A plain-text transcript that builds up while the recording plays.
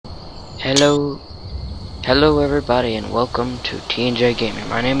Hello, hello everybody, and welcome to T&JGaming.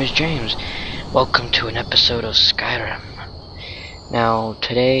 My name is James. Welcome to an episode of Skyrim. Now,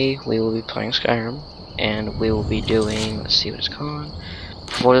 today we will be playing Skyrim, and we will be doing, let's see what it's called.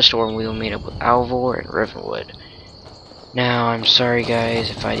 Before the storm, we will meet up with Alvor and Rivenwood. Now, I'm sorry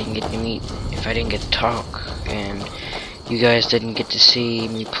guys if I didn't get to talk, and you guys didn't get to see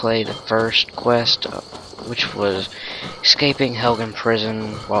me play the first quest, which was escaping Helgen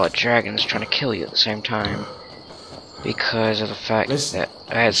prison while a dragon is trying to kill you at the same time, because of the fact that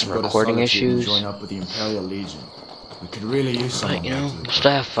I had some recording issues. Join up with the Imperial Legion. We could really use some. But you know, we'll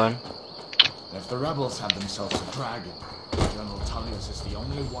still have fun. If the rebels have themselves a dragon, General Tullius is the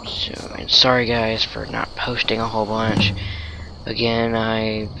only one. So, and sorry guys for not posting a whole bunch. Again,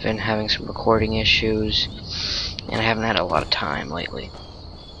 I've been having some recording issues, and I haven't had a lot of time lately.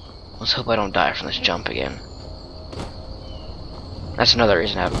 Let's hope I don't die from this jump again. That's another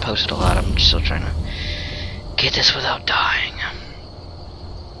reason I haven't posted a lot. I'm still trying to get this without dying.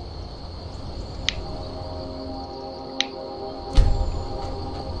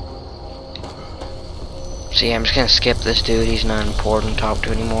 So yeah, I'm just gonna skip this dude. He's not important to talk to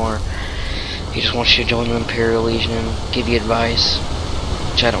anymore. He just wants you to join the Imperial Legion and give you advice,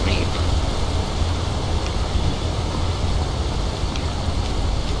 which I don't need.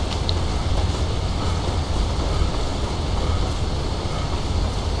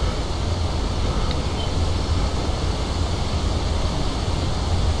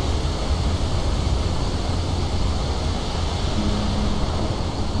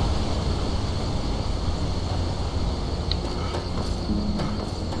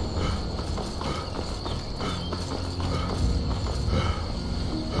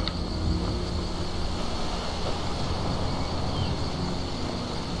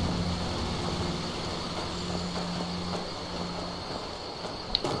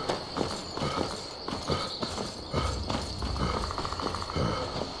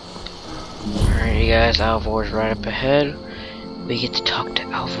 Alright guys, Alvor's right up ahead. We get to talk to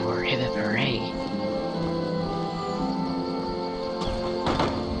Alvor Hibberay.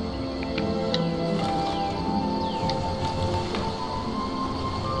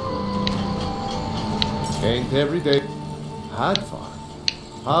 Ain't every day. Hadvar?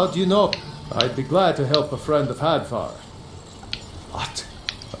 How do you know? I'd be glad to help a friend of Hadvar. What?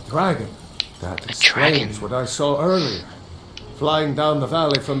 A dragon? That explains what I saw earlier. Flying down the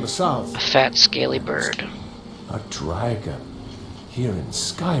valley from the south. A fat, scaly bird. A dragon. Here in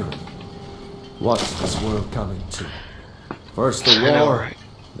Skyrim. What's this world coming to? First the war,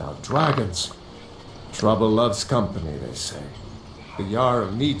 now dragons. Trouble loves company, they say. The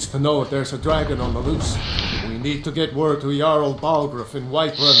Jarl needs to know if there's a dragon on the loose. We need to get word to Jarl Balgruuf in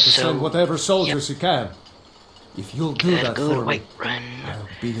Whiterun to send whatever soldiers he can. If you'll do that for me, I'll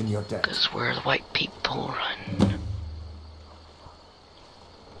be in your debt. Because where the white people run.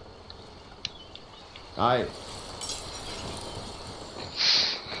 Aye.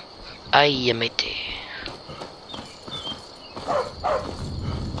 Aye, matey.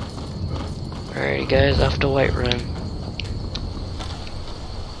 Alrighty guys, off to Whiterun.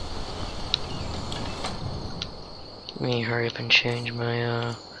 Let me hurry up and change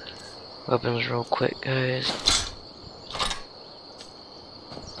my weapons real quick, guys.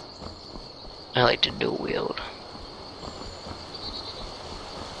 I like to dual wield.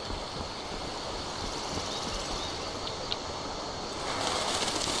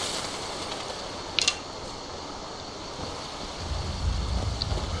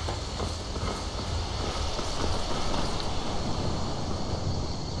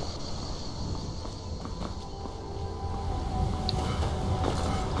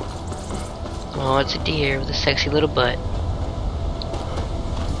 Oh, it's a deer with a sexy little butt.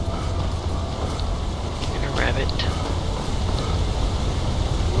 And a rabbit.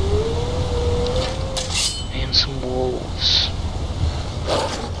 And some wolves.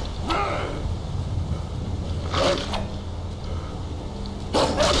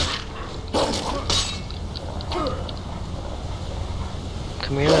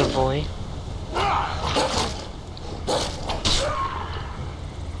 Come here, little boy.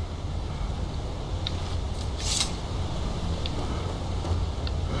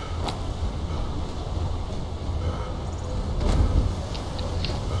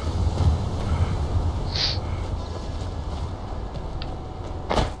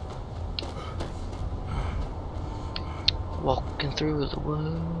 Walking through the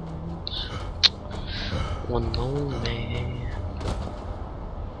woods, one lonely,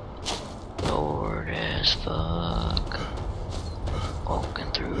 bored as fuck,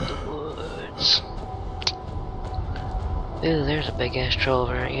 walking through the woods. Ooh, there's a big ass troll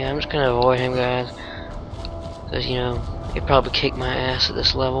over there. Yeah, I'm just gonna avoid him, guys. Because, you know, he'd probably kick my ass at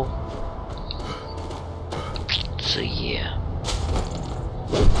this level. So, yeah.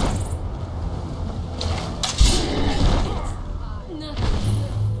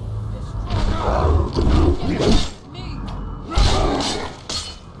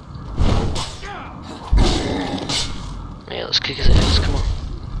 Yeah, let's kick his ass. Come on.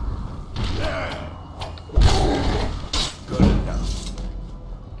 Good enough.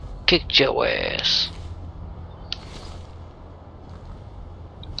 Kick your ass.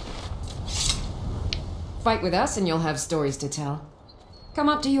 Fight with us and you'll have stories to tell. Come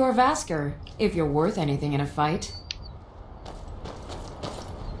up to your Vasker, if you're worth anything in a fight.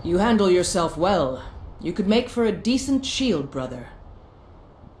 You handle yourself well. You could make for a decent shield, brother.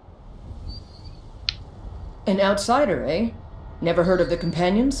 An outsider, eh? Never heard of the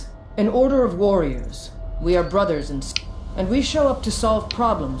Companions? An order of warriors. We are brothers and we show up to solve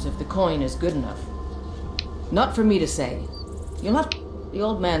problems if the coin is good enough. Not for me to say. You'll have... The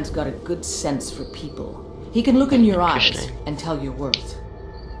old man's got a good sense for people. He can look in your eyes and tell your worth.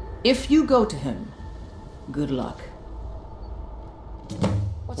 If you go to him, good luck.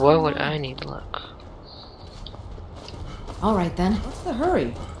 Why would I need luck? All right then. What's the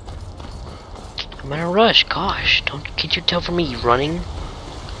hurry? I'm in a rush. Gosh, can't you tell from me running?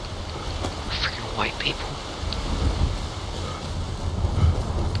 Freaking white people.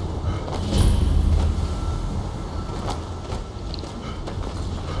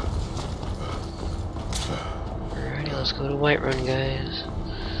 Alrighty, let's go to Whiterun, guys.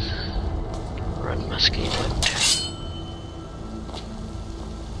 Run my skinny butt.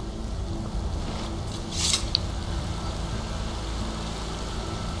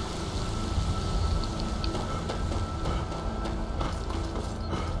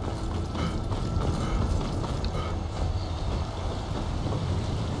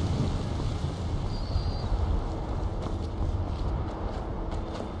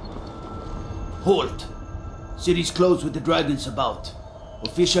 Halt! City's closed with the dragons about.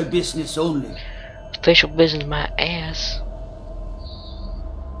 Official business only. Official business, my ass.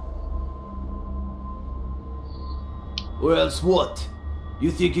 Or else what?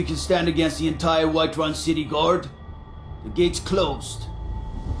 You think you can stand against the entire Whiterun City Guard? The gate's closed.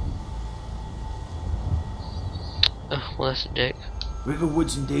 Oh, well, that's a dick.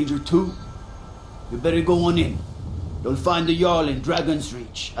 Riverwood's in danger too? You better go on in. You'll find the Jarl in Dragon's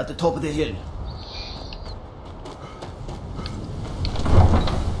Reach, at the top of the hill.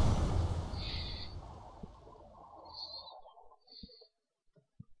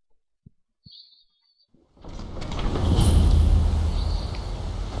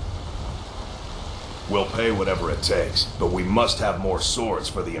 We'll pay whatever it takes, but we must have more swords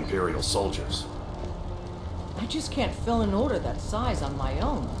for the Imperial soldiers. I just can't fill an order that size on my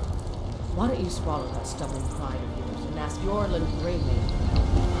own. Why don't you swallow that stubborn pride of yours and ask Yorland Greyman?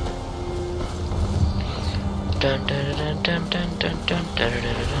 Dun dun dun dun dun dun dun dun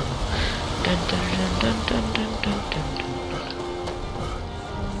dun dun dun dun dun dun dun dun dun.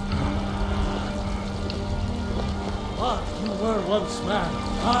 But you were once man.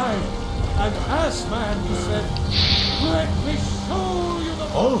 An ass man, you said. Let me show you the...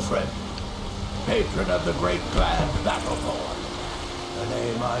 Ulfred, patron of the great clan Battlethorn. A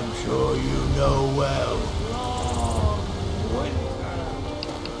name I'm sure you know well. Long winter.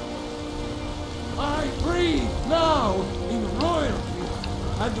 I breathe now in royalty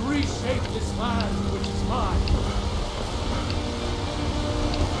and reshape this land which is mine.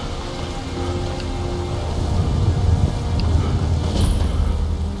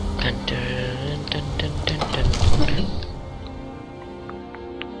 Dun dun dun dun dun dun dun.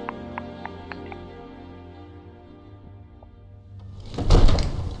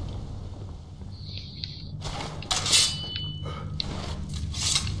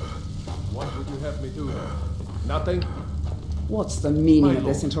 What would you have me do then? Nothing? What's the meaning My of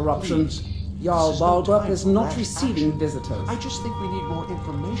this lord, interruption? please. Jarl This is no Balgruuf time is for not rash receiving action. visitors. I just think we need more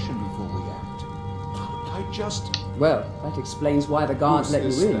information before we act. Well, that explains why the guards Who's let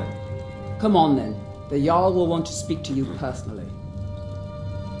this you in. then? Come on then. The Jarl will want to speak to you personally.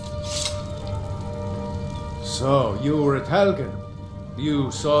 So, you were at Helgen.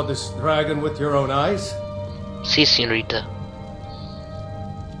 You saw this dragon with your own eyes? Si, señorita.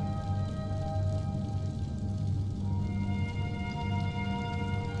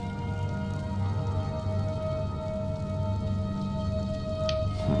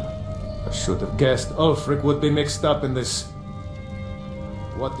 I should have guessed Ulfric would be mixed up in this.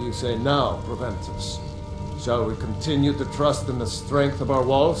 What do you say now, Proventus? Shall we continue to trust in the strength of our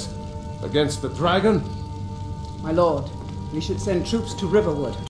walls against the dragon? My lord, We should send troops to Riverwood.